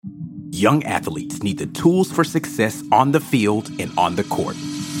Young athletes need the tools for success on the field and on the court.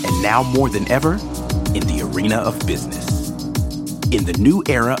 And now more than ever, in the arena of business. In the new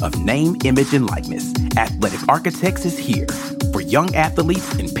era of name, image, and likeness, Athletic Architects is here for young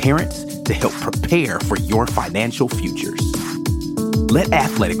athletes and parents to help prepare for your financial futures. Let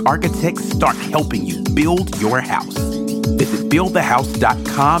Athletic Architects start helping you build your house. Visit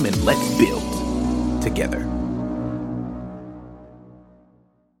buildthehouse.com and let's build together.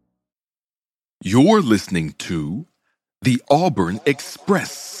 You're listening to the Auburn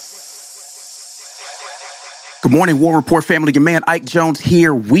Express. Good morning, War Report family. Your man Ike Jones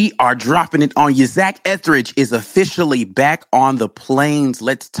here. We are dropping it on you. Zach Etheridge is officially back on the plains.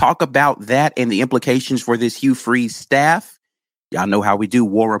 Let's talk about that and the implications for this Hugh Freeze staff. Y'all know how we do,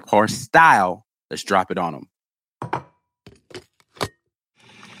 War Report style. Let's drop it on them.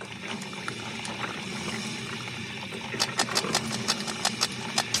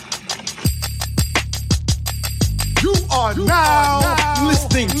 You are now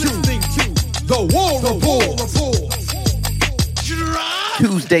listening to the War Report.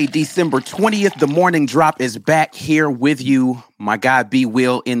 Tuesday, December 20th, the morning drop is back here with you. My guy B.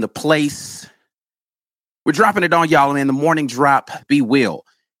 Will in the place. We're dropping it on y'all, man. The morning drop. B. Will,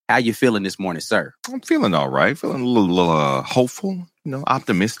 how you feeling this morning, sir? I'm feeling all right. Feeling a little hopeful,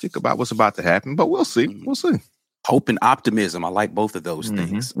 optimistic about what's about to happen. But we'll see. We'll see. Hope and optimism. I like both of those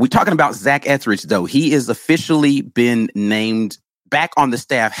things. We're talking about Zach Etheridge, though. He has officially been named back on the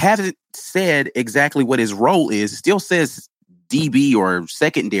staff. Hasn't said exactly what his role is. Still says DB or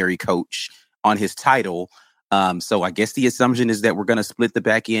secondary coach on his title. So I guess the assumption is that we're going to split the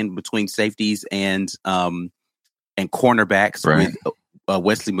back end between safeties and cornerbacks, right, with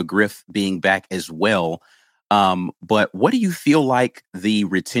Wesley McGriff being back as well. But what do you feel like the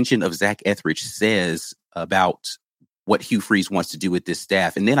retention of Zach Etheridge says about what Hugh Freeze wants to do with this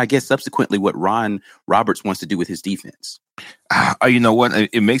staff? And then I guess subsequently what Ron Roberts wants to do with his defense. You know what?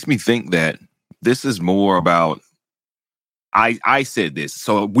 It makes me think that this is more about, I said this.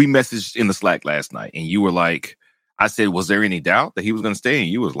 So we messaged in the Slack last night and you were like, I said, was there any doubt that he was going to stay? And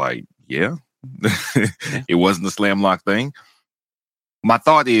you was like, yeah, it wasn't a slam lock thing. My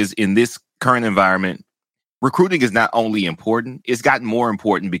thought is, in this current environment, recruiting is not only important, it's gotten more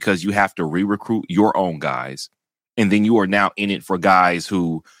important because you have to re-recruit your own guys. And then you are now in it for guys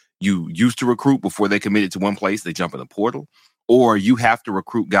who you used to recruit before they committed to one place, they jump in the portal. Or you have to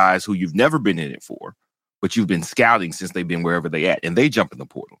recruit guys who you've never been in it for, but you've been scouting since they've been wherever they at, and they jump in the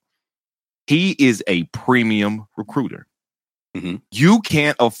portal. He is a premium recruiter. Mm-hmm. You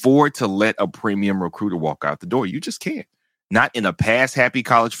can't afford to let a premium recruiter walk out the door. You just can't. Not in a pass-happy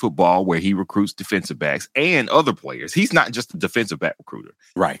college football where he recruits defensive backs and other players. He's not just a defensive back recruiter.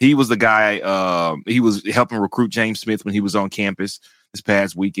 Right. He was the guy, he was helping recruit James Smith when he was on campus this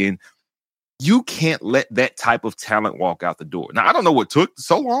past weekend. You can't let that type of talent walk out the door. Now, I don't know what took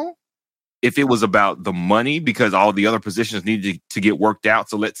so long. If it was about the money because all the other positions needed to get worked out.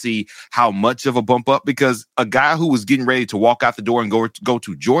 So let's see how much of a bump up, because a guy who was getting ready to walk out the door and go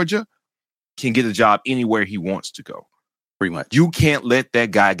to Georgia can get a job anywhere he wants to go. Pretty much. You can't let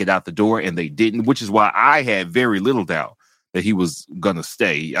that guy get out the door, and they didn't, which is why I had very little doubt that he was going to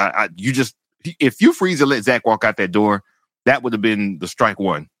stay. If Hugh Freeze had let Zach walk out that door, that would have been the strike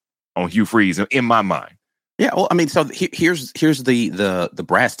one on Hugh Freeze in my mind. Yeah, well, I mean, so here's the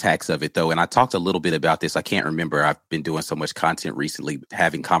brass tacks of it, though, and I talked a little bit about this. I can't remember. I've been doing so much content recently,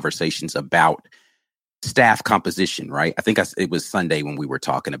 having conversations about staff composition, right? I think it was Sunday when we were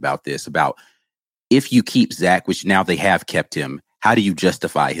talking about this, about if you keep Zach, which now they have kept him, how do you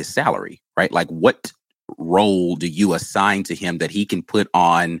justify his salary, right? Like, what role do you assign to him that he can put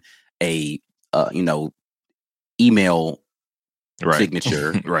on a, email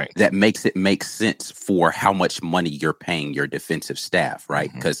signature right, that makes it make sense for how much money you're paying your defensive staff,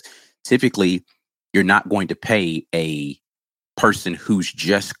 right? Because typically you're not going to pay a person who's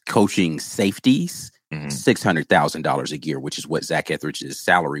just coaching safeties $600,000 a year, which is what Zach Etheridge's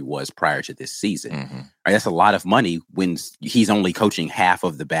salary was prior to this season. Right? That's a lot of money when he's only coaching half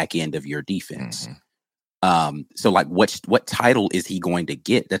of the back end of your defense. So like what title is he going to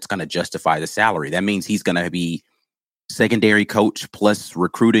get that's going to justify the salary? That means he's going to be secondary coach plus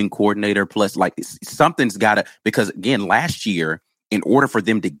recruiting coordinator plus like something's got to, because again, last year, in order for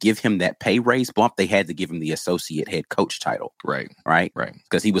them to give him that pay raise bump, they had to give him the associate head coach title. Right.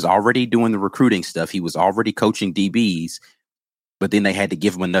 Because he was already doing the recruiting stuff. He was already coaching DBs, but then they had to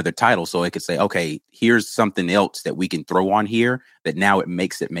give him another title so it could say, okay, here's something else that we can throw on here that now it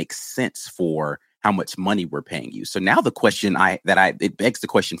makes sense for how much money we're paying you. So now the question it begs the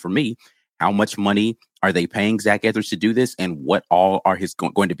question for me, how much money are they paying Zach Etheridge to do this? And what all are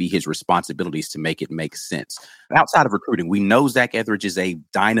going to be his responsibilities to make it make sense? Outside of recruiting, we know Zach Etheridge is a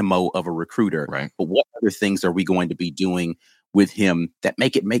dynamo of a recruiter, right? But what other things are we going to be doing with him that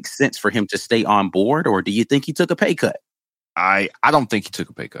make it make sense for him to stay on board? Or do you think he took a pay cut? I don't think he took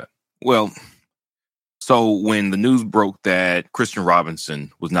a pay cut. Well, so when the news broke that Christian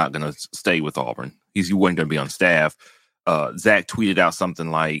Robinson was not going to stay with Auburn, he wasn't going to be on staff, Zach tweeted out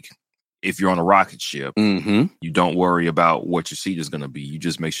something like, if you're on a rocket ship, you don't worry about what your seat is going to be. You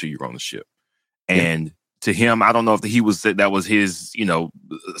just make sure you're on the ship. And to him, I don't know if that was his,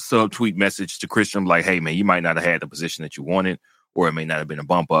 subtweet message to Christian, like, hey, man, you might not have had the position that you wanted, or it may not have been a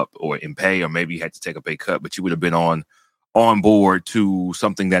bump up or in pay, or maybe you had to take a pay cut, but you would have been on board to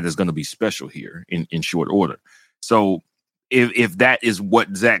something that is going to be special here in short order. So if that is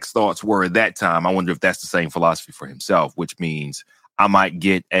what Zach's thoughts were at that time, I wonder if that's the same philosophy for himself, which means I might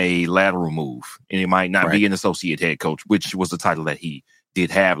get a lateral move, and it might not be an associate head coach, which was the title that he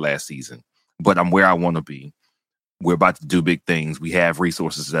did have last season. But I'm where I want to be. We're about to do big things. We have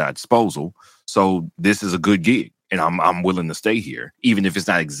resources at our disposal. So this is a good gig, and I'm willing to stay here, even if it's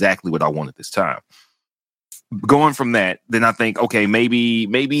not exactly what I want at this time. Going from that, then I think, okay,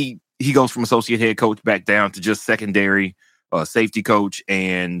 maybe he goes from associate head coach back down to just secondary safety coach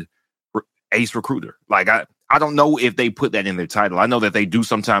and ace recruiter. Like, I don't know if they put that in their title. I know that they do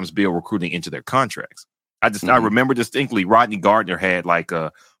sometimes build recruiting into their contracts. I remember distinctly Rodney Gardner had like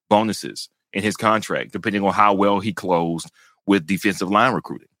bonuses in his contract, depending on how well he closed with defensive line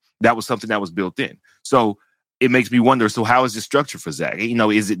recruiting. That was something that was built in. So it makes me wonder, so how is this structured for Zach?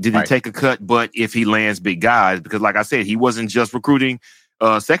 Did he take a cut, but if he lands big guys? Because like I said, he wasn't just recruiting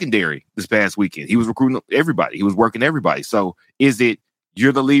secondary this past weekend. He was recruiting everybody. He was working everybody. So is it,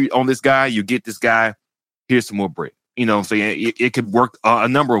 you're the lead on this guy, you get this guy, here's some more bread. You know what I'm saying? It could work a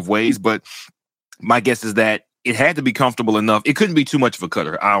number of ways, but my guess is that it had to be comfortable enough. It couldn't be too much of a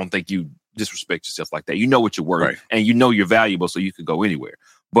cutter. I don't think you disrespect yourself like that. You know what you're worth, and you know you're valuable, so you could go anywhere.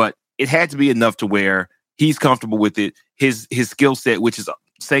 But it had to be enough to where he's comfortable with it. His skill set, which is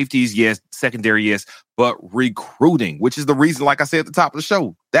safeties, yes, secondary, yes, but recruiting, which is the reason, like I said at the top of the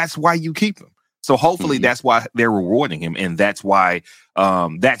show, that's why you keep him. So hopefully that's why they're rewarding him, and that's why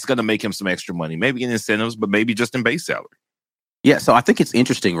that's going to make him some extra money, maybe in incentives, but maybe just in base salary. Yeah, so I think it's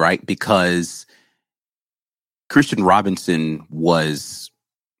interesting, right? Because Christian Robinson was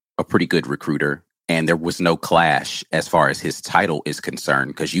a pretty good recruiter, and there was no clash as far as his title is concerned,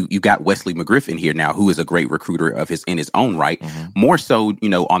 because you got Wesley McGriff in here now, who is a great recruiter in his own right, more so,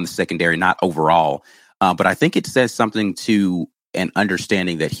 on the secondary, not overall. But I think it says something to an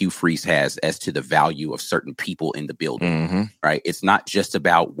understanding that Hugh Freeze has as to the value of certain people in the building, right? It's not just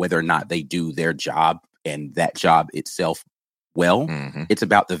about whether or not they do their job and that job itself well. It's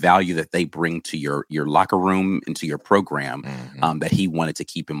about the value that they bring to your locker room and to your program, that he wanted to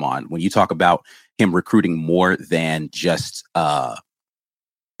keep him on. When you talk about him recruiting more than just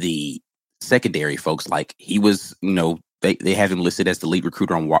the secondary folks, like he was, they have him listed as the lead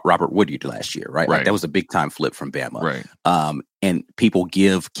recruiter on Robert Woodyard last year, right? Like that was a big time flip from Bama. Right. And people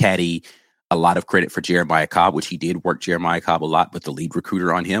give Caddy a lot of credit for Jeremiah Cobb, which he did work Jeremiah Cobb a lot, but the lead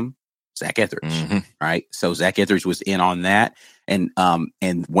recruiter on him, Zach Etheridge, right? So Zach Etheridge was in on that. And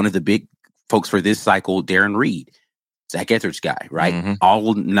one of the big folks for this cycle, Darren Reed, Zach Etheridge guy, right?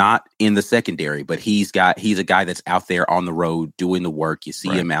 All not in the secondary, but he's a guy that's out there on the road doing the work. You see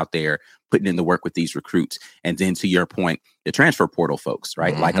him out there putting in the work with these recruits. And then to your point, the transfer portal folks,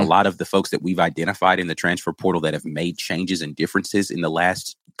 right? Like a lot of the folks that we've identified in the transfer portal that have made changes and differences in the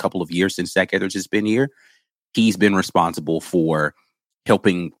last couple of years since Zach Etheridge has been here, he's been responsible for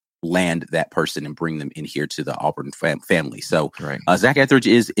helping land that person and bring them in here to the Auburn family. So Zach Etheridge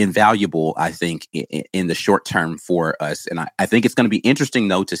is invaluable, I think, in the short term for us. And I think it's going to be interesting,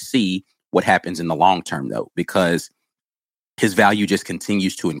 though, to see what happens in the long term, though, because his value just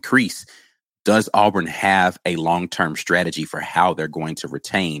continues to increase. Does Auburn have a long-term strategy for how they're going to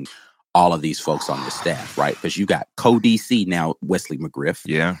retain all of these folks on the staff, right? Because you got co-DC now, Wesley McGriff,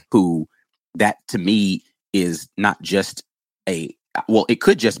 who that to me is not just it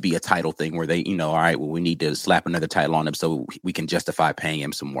could just be a title thing where they, all right, well, we need to slap another title on him so we can justify paying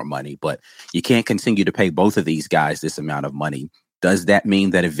him some more money. But you can't continue to pay both of these guys this amount of money. Does that mean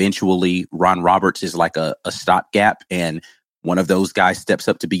that eventually Ron Roberts is like a stopgap and one of those guys steps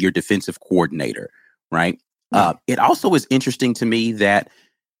up to be your defensive coordinator, right? It also is interesting to me that,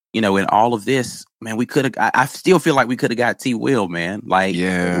 in all of this, man, I still feel like we could have got T. Will, man. Like,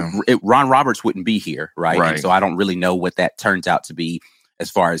 Ron Roberts wouldn't be here, right? And so I don't really know what that turns out to be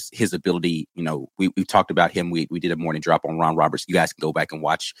as far as his ability. We've talked about him. We did a morning drop on Ron Roberts. You guys can go back and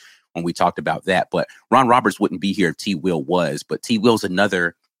watch when we talked about that. But Ron Roberts wouldn't be here if T. Will was. But T. Will's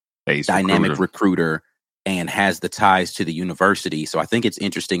another dynamic recruiter and has the ties to the university. So I think it's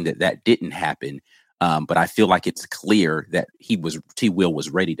interesting that didn't happen. But I feel like it's clear that T. Will was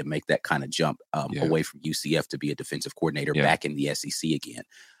ready to make that kind of jump away from UCF to be a defensive coordinator back in the SEC again.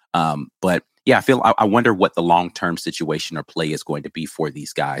 But yeah, I wonder what the long-term situation or play is going to be for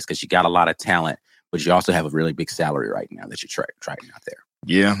these guys, because you got a lot of talent, but you also have a really big salary right now that you're trying out there.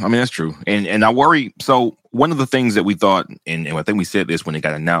 Yeah, I mean, that's true. And I worry. So one of the things that we thought, and I think we said this when it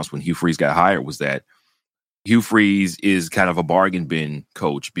got announced, when Hugh Freeze got hired, was that Hugh Freeze is kind of a bargain bin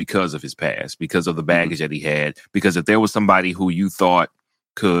coach because of his past, because of the baggage that he had, because if there was somebody who you thought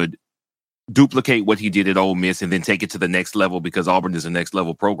could duplicate what he did at Ole Miss and then take it to the next level, because Auburn is a next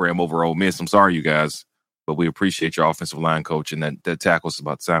level program over Ole Miss. I'm sorry, you guys, but we appreciate your offensive line coach and that tackle's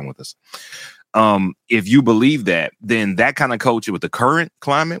about to sign with us. If you believe that, then that kind of coach with the current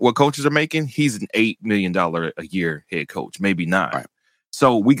climate, what coaches are making, he's an $8 million a year head coach, maybe $9. Right.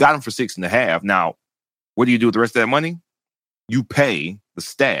 So we got him for $6.5. Now, what do you do with the rest of that money? You pay the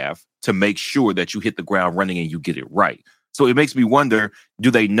staff to make sure that you hit the ground running and you get it right. So it makes me wonder, do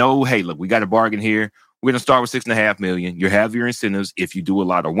they know, hey, look, we got a bargain here. We're going to start with $6.5 million. You have your incentives if you do a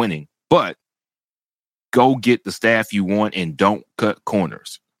lot of winning, but go get the staff you want and don't cut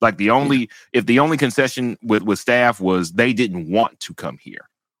corners. Like if the only concession with staff was they didn't want to come here,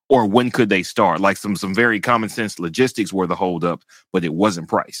 or when could they start? Like some very common sense logistics were the holdup, but it wasn't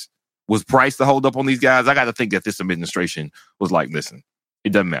price. Was price the holdup on these guys? I got to think that this administration was like, listen,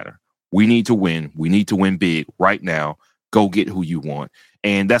 it doesn't matter. We need to win. We need to win big right now. Go get who you want.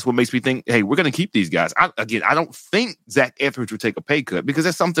 And that's what makes me think, hey, we're going to keep these guys. I don't think Zach Etheridge would take a pay cut, because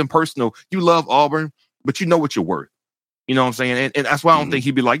that's something personal. You love Auburn, but you know what you're worth. You know what I'm saying? And that's why I don't think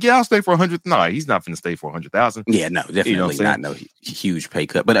he'd be like, yeah, I'll stay for 100. No, he's not going to stay for 100,000. Yeah, no, definitely not no huge pay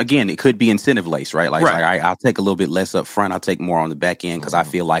cut. But again, it could be incentive laced, right? Like, right. I'll take a little bit less up front. I'll take more on the back end because I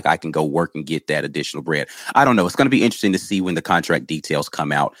feel like I can go work and get that additional bread. I don't know. It's going to be interesting to see when the contract details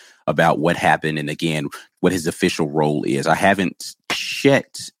come out about what happened. And again, what his official role is. I haven't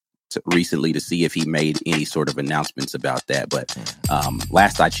checked recently to see if he made any sort of announcements about that. But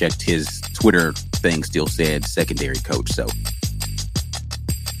last I checked, his Twitter thing still said secondary coach. So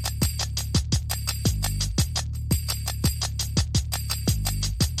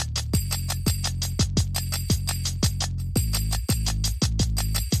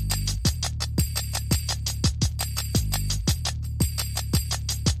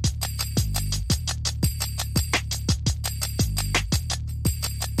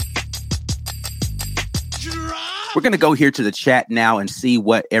we're going to go here to the chat now and see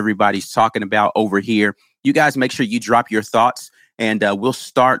what everybody's talking about over here. You guys make sure you drop your thoughts, and we'll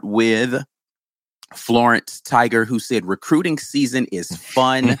start with Florence Tiger, who said recruiting season is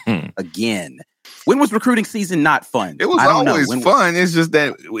fun again. When was recruiting season not fun? It was always fun. It's just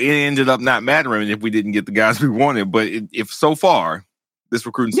that it ended up not mattering if we didn't get the guys we wanted. But if so far, this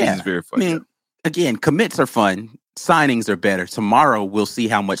recruiting season is very fun. I mean, again, commits are fun. Signings are better. Tomorrow, we'll see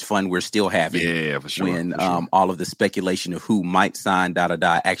how much fun we're still having. Yeah, for sure. When all of the speculation of who might sign,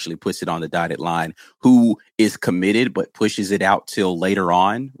 actually puts it on the dotted line. Who is committed but pushes it out till later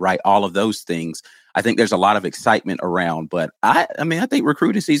on, right? All of those things. I think there's a lot of excitement around. But I think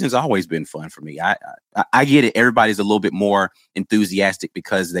recruiting season's always been fun for me. I get it. Everybody's a little bit more enthusiastic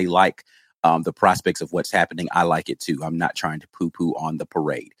because they like the prospects of what's happening. I like it too. I'm not trying to poo-poo on the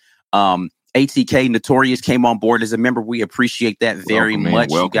parade. ATK Notorious came on board as a member. We appreciate that very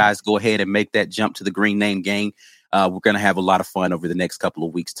much. You guys go ahead and make that jump to the Green Name Gang. We're going to have a lot of fun over the next couple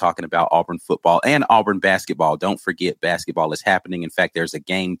of weeks talking about Auburn football and Auburn basketball. Don't forget, basketball is happening. In fact, there's a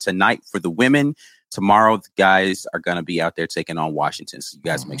game tonight for the women. Tomorrow, the guys are going to be out there taking on Washington. So you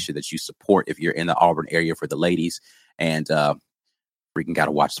guys make sure that you support if you're in the Auburn area for the ladies. And freaking got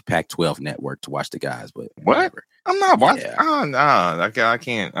to watch the Pac-12 network to watch the guys. But whatever. I'm not watching. Yeah. Oh, no, I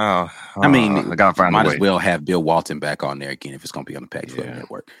can't. I gotta find a way. Might as well have Bill Walton back on there again if it's going to be on the Pac-12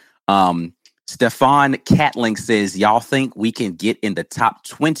 network. Stefan Catling says, y'all think we can get in the top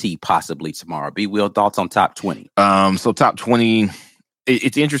 20 possibly tomorrow? B. Will, thoughts on top 20? So top 20,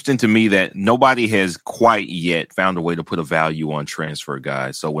 it's interesting to me that nobody has quite yet found a way to put a value on transfer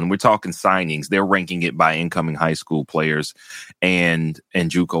guys. So when we're talking signings, they're ranking it by incoming high school players and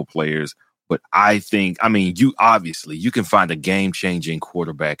JUCO players. But I think, you can find a game-changing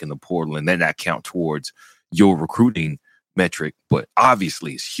quarterback in the portal, and then that count towards your recruiting metric. But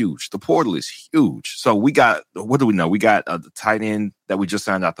obviously, it's huge. The portal is huge. So what do we know? We got the tight end that we just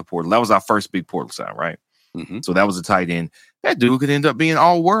signed out the portal. That was our first big portal sign, right? So that was a tight end. That dude could end up being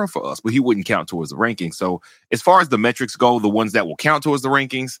all world for us, but he wouldn't count towards the rankings. So as far as the metrics go, the ones that will count towards the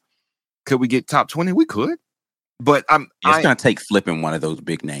rankings, could we get top 20? We could. But it's going to take flipping one of those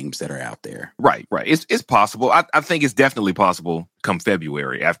big names that are out there. Right. It's possible. I think it's definitely possible come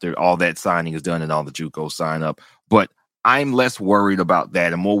February after all that signing is done and all the JUCOs sign up. But I'm less worried about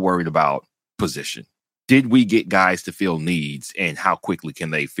that and more worried about position. Did we get guys to fill needs, and how quickly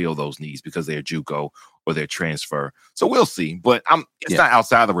can they fill those needs because they're JUCO or their transfer? So we'll see. But it's not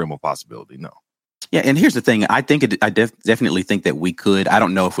outside the realm of possibility. No. Yeah, and here's the thing. I think I definitely think that we could. I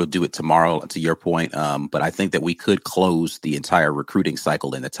don't know if we'll do it tomorrow, to your point, but I think that we could close the entire recruiting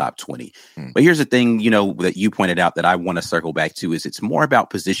cycle in the top 20. But here's the thing, that you pointed out that I want to circle back to is it's more about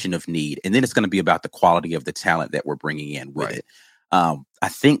position of need, and then it's going to be about the quality of the talent that we're bringing in with it. I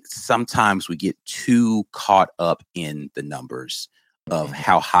think sometimes we get too caught up in the numbers of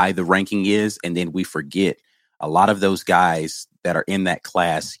how high the ranking is, and then we forget a lot of those guys that are in that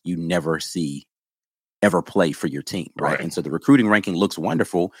class you never see ever play for your team, right? And so the recruiting ranking looks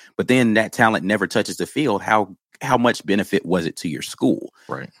wonderful, but then that talent never touches the field. How much benefit was it to your school?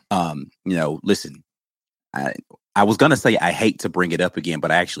 Right. Listen, I was going to say I hate to bring it up again,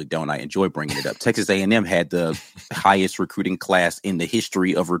 but I actually don't. I enjoy bringing it up. Texas A&M had the highest recruiting class in the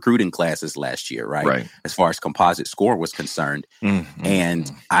history of recruiting classes last year, right? As far as composite score was concerned.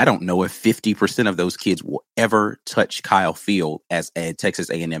 And I don't know if 50% of those kids will ever touch Kyle Field as a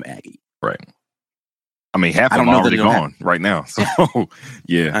Texas A&M Aggie. Right. I mean, half of them are already gone right now. So,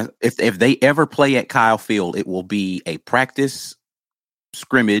 yeah. If they ever play at Kyle Field, it will be a practice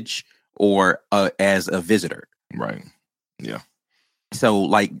scrimmage or as a visitor. Right. Yeah. So,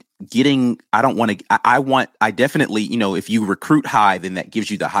 like, I definitely, if you recruit high, then that gives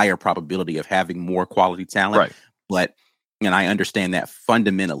you the higher probability of having more quality talent. Right. But, and I understand that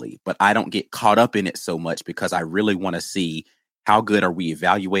fundamentally, but I don't get caught up in it so much because I really want to see how good are we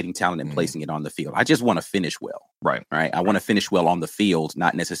evaluating talent and placing it on the field? I just want to finish well. Right. I want to finish well on the field,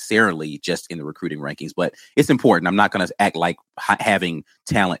 not necessarily just in the recruiting rankings, but it's important. I'm not going to act like having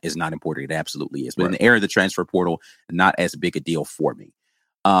talent is not important. It absolutely is. But in the era of the transfer portal, not as big a deal for me.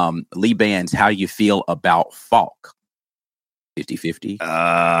 Lee Bands, how do you feel about Falk? 50-50?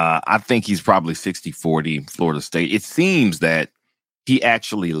 I think he's probably 60-40 Florida State. It seems that he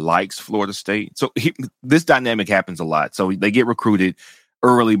actually likes Florida State. So this dynamic happens a lot. So they get recruited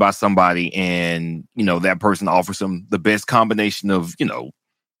early by somebody and, that person offers them the best combination of,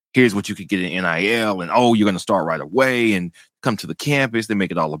 here's what you could get in NIL and, you're going to start right away and come to the campus. They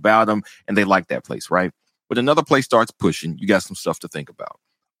make it all about them and they like that place, right? But another place starts pushing. You got some stuff to think about.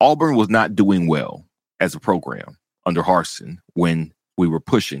 Auburn was not doing well as a program under Harsin when we were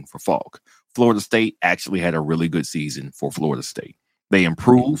pushing for Falk. Florida State actually had a really good season for Florida State. They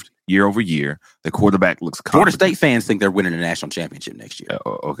improved year over year. The quarterback looks confident. Florida State fans think they're winning the national championship next year.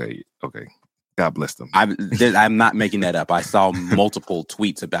 Okay. God bless them. I'm not making that up. I saw multiple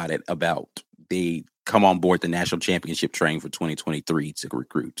tweets about it, about they come on board the national championship train for 2023 to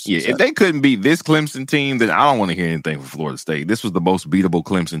recruit. Yeah, if they couldn't beat this Clemson team, then I don't want to hear anything from Florida State. This was the most beatable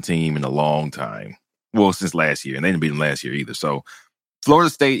Clemson team in a long time. Well, since last year, and they didn't beat them last year either. So Florida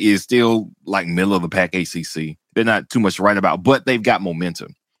State is still like middle of the pack ACC. They're not too much to write about, but they've got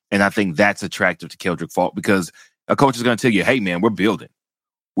momentum. And I think that's attractive to Keldrick Falk because a coach is going to tell you, hey, man, we're building.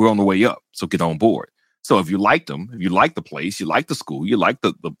 We're on the way up, so get on board. So if you like them, if you like the place, you like the school, you like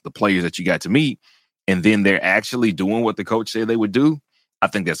the players that you got to meet, and then they're actually doing what the coach said they would do, I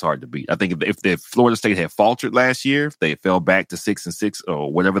think that's hard to beat. I think if Florida State had faltered last year, if they fell back to 6-6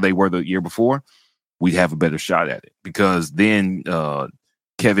 or whatever they were the year before, we'd have a better shot at it. Because then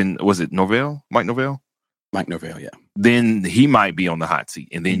Kevin, was it Norvell? Mike Norvell? Mike Norvell, yeah. Then he might be on the hot seat.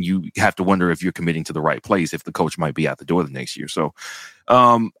 And then you have to wonder if you're committing to the right place, if the coach might be out the door the next year. So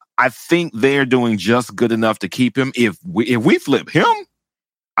I think they're doing just good enough to keep him. If we flip him,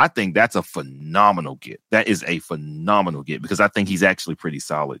 I think that's a phenomenal get. That is a phenomenal get because I think he's actually pretty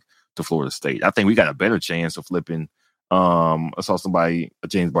solid to Florida State. I think we got a better chance of flipping. I saw somebody,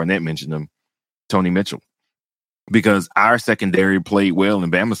 James Barnett mentioned him, Tony Mitchell, because our secondary played well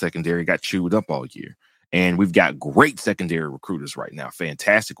and Bama secondary got chewed up all year. And we've got great secondary recruiters right now,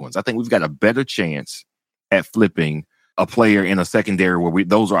 fantastic ones. I think we've got a better chance at flipping a player in a secondary where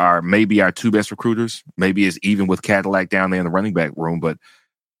those are maybe our two best recruiters. Maybe it's even with Cadillac down there in the running back room, but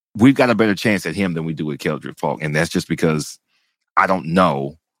we've got a better chance at him than we do with Keldrick Falk. And that's just because I don't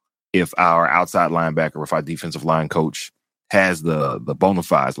know if our outside linebacker or if our defensive line coach has the bona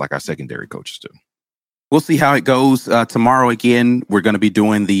fides like our secondary coaches do. We'll see how it goes. Tomorrow, again, we're going to be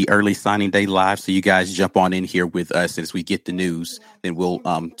doing the early signing day live. So you guys jump on in here with us. As we get the news, then we'll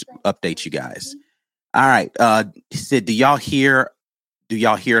update you guys. All right. He said, do y'all hear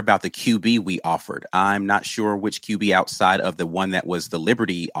about the QB we offered? I'm not sure which QB outside of the one that was the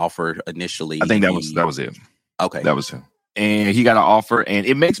Liberty offered initially. I think that was it. Okay. That was him. And he got an offer. And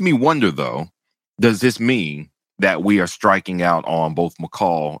it makes me wonder, though, does this mean that we are striking out on both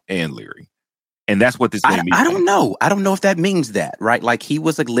McCall and Leary? And that's what this made me I don't know. I don't know if that means that, right? Like, he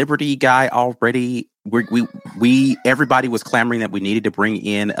was a Liberty guy already. We everybody was clamoring that we needed to bring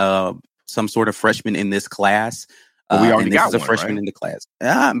in some sort of freshman in this class. Well, we already got a one, freshman right? in the class.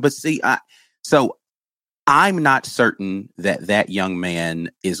 But see, so I'm not certain that young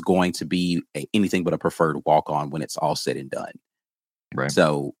man is going to be anything but a preferred walk-on when it's all said and done. Right.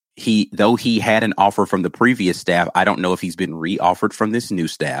 So though he had an offer from the previous staff, I don't know if he's been re-offered from this new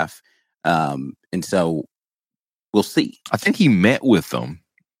staff. And so we'll see. I think he met with them.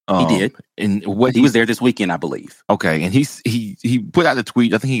 He did. And what he was there this weekend, I believe. Okay. And he put out a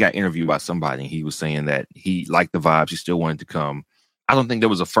tweet. I think he got interviewed by somebody. And he was saying that he liked the vibes. He still wanted to come. I don't think there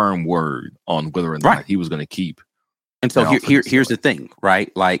was a firm word on whether or not he was going to keep. And so here's the thing,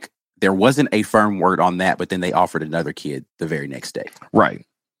 right? Like, there wasn't a firm word on that, but then they offered another kid the very next day. Right.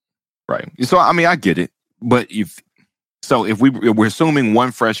 Right. So, I mean, I get it. But if we're assuming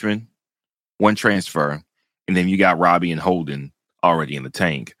one freshman, one transfer, and then you got Robbie and Holden already in the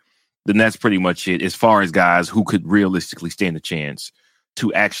tank, then that's pretty much it as far as guys who could realistically stand a chance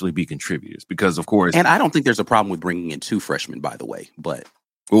to actually be contributors. Because, of course... And I don't think there's a problem with bringing in two freshmen, by the way, but...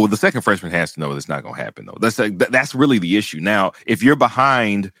 Well, the second freshman has to know that's not going to happen, though. That's really the issue. Now, if you're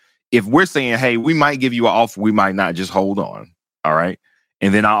behind... If we're saying, hey, we might give you an offer, we might not, just hold on, all right?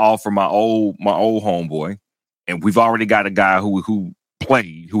 And then I offer my old homeboy, and we've already got a guy who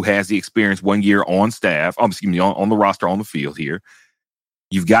played, who has the experience 1 year on staff, on the roster, on the field here.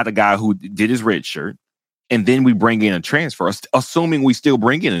 You've got a guy who did his red shirt, and then we bring in a transfer, assuming we still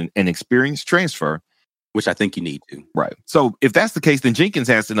bring in an experienced transfer. Which I think you need to. Right. So if that's the case, then Jenkins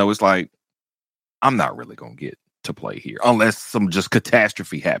has to know it's like, I'm not really going to get to play here unless some just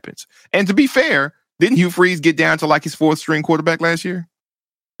catastrophe happens. And to be fair, didn't Hugh Freeze get down to like his fourth string quarterback last year?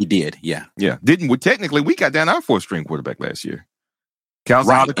 He did, yeah. Yeah. Technically, we got down our fourth string quarterback last year.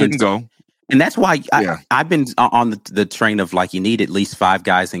 Calzada couldn't go. And that's why I've been on the train of, like, you need at least 5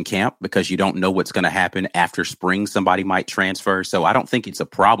 guys in camp because you don't know what's going to happen after spring. Somebody might transfer. So I don't think it's a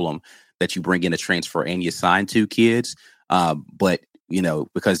problem that you bring in a transfer and you sign 2 kids. But,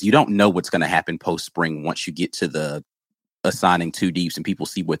 because you don't know what's going to happen post spring once you get to the assigning 2 deeps and people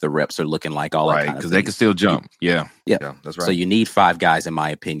see what the reps are looking like. All right, because they can still jump. Yeah, that's right. So you need 5 guys, in my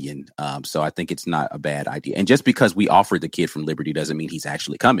opinion. So I think it's not a bad idea. And just because we offered the kid from Liberty doesn't mean he's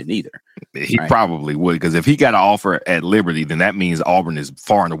actually coming either. He probably would, because if he got an offer at Liberty, then that means Auburn is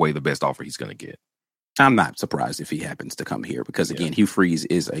far and away the best offer he's going to get. I'm not surprised if he happens to come here because, again, Hugh Freeze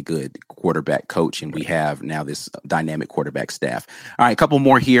is a good quarterback coach, and we have now this dynamic quarterback staff. All right, a couple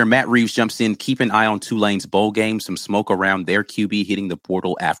more here. Matt Reeves jumps in. Keep an eye on Tulane's bowl game. Some smoke around their QB hitting the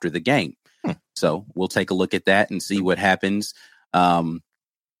portal after the game. So we'll take a look at that and see what happens. Our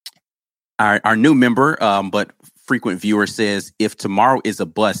new member, but frequent viewer, says, if tomorrow is a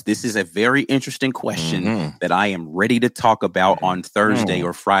bust, this is a very interesting question that I am ready to talk about on Thursday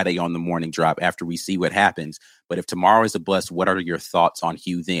or Friday on the morning drop after we see what happens. But if tomorrow is a bust, what are your thoughts on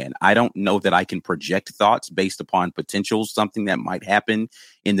Hugh then? I don't know that I can project thoughts based upon potential, something that might happen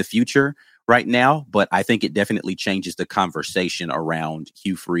in the future right now. But I think it definitely changes the conversation around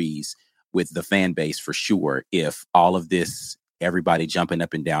Hugh Freeze with the fan base for sure. If all of this, everybody jumping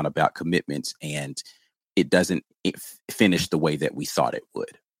up and down about commitments, and it doesn't finish the way that we thought it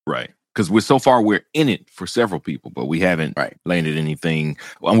would. Right. Because we're in it for several people, but we haven't landed anything.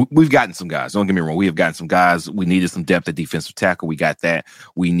 Well, we've gotten some guys. Don't get me wrong. We have gotten some guys. We needed some depth at defensive tackle. We got that.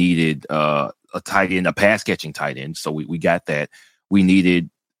 We needed a tight end, a pass catching tight end. So we got that. We needed,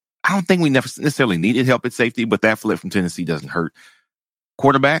 I don't think we necessarily needed help at safety, but that flip from Tennessee doesn't hurt.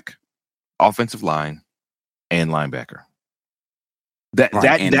 Quarterback, offensive line, and linebacker.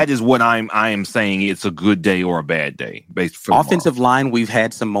 That is what I am saying. It's a good day or a bad day based for offensive line. We've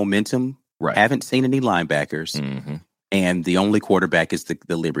had some momentum. Right. Haven't seen any linebackers, and the only quarterback is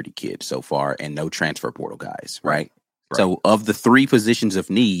the Liberty kid so far, and no transfer portal guys. Right. So of the 3 positions of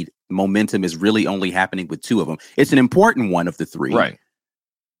need, momentum is really only happening with 2 of them. It's an important one of the 3, right?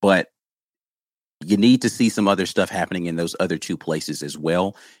 But you need to see some other stuff happening in those other 2 places as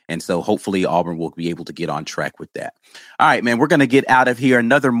well. And so hopefully Auburn will be able to get on track with that. All right, man, we're going to get out of here.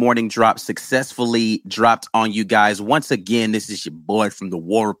 Another morning drop successfully dropped on you guys. Once again, this is your boy from the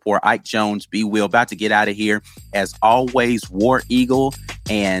War Report, Ike Jones, B. Will, about to get out of here. As always, War Eagle.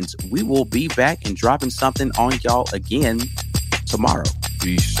 And we will be back and dropping something on y'all again tomorrow.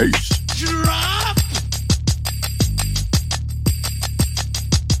 Peace.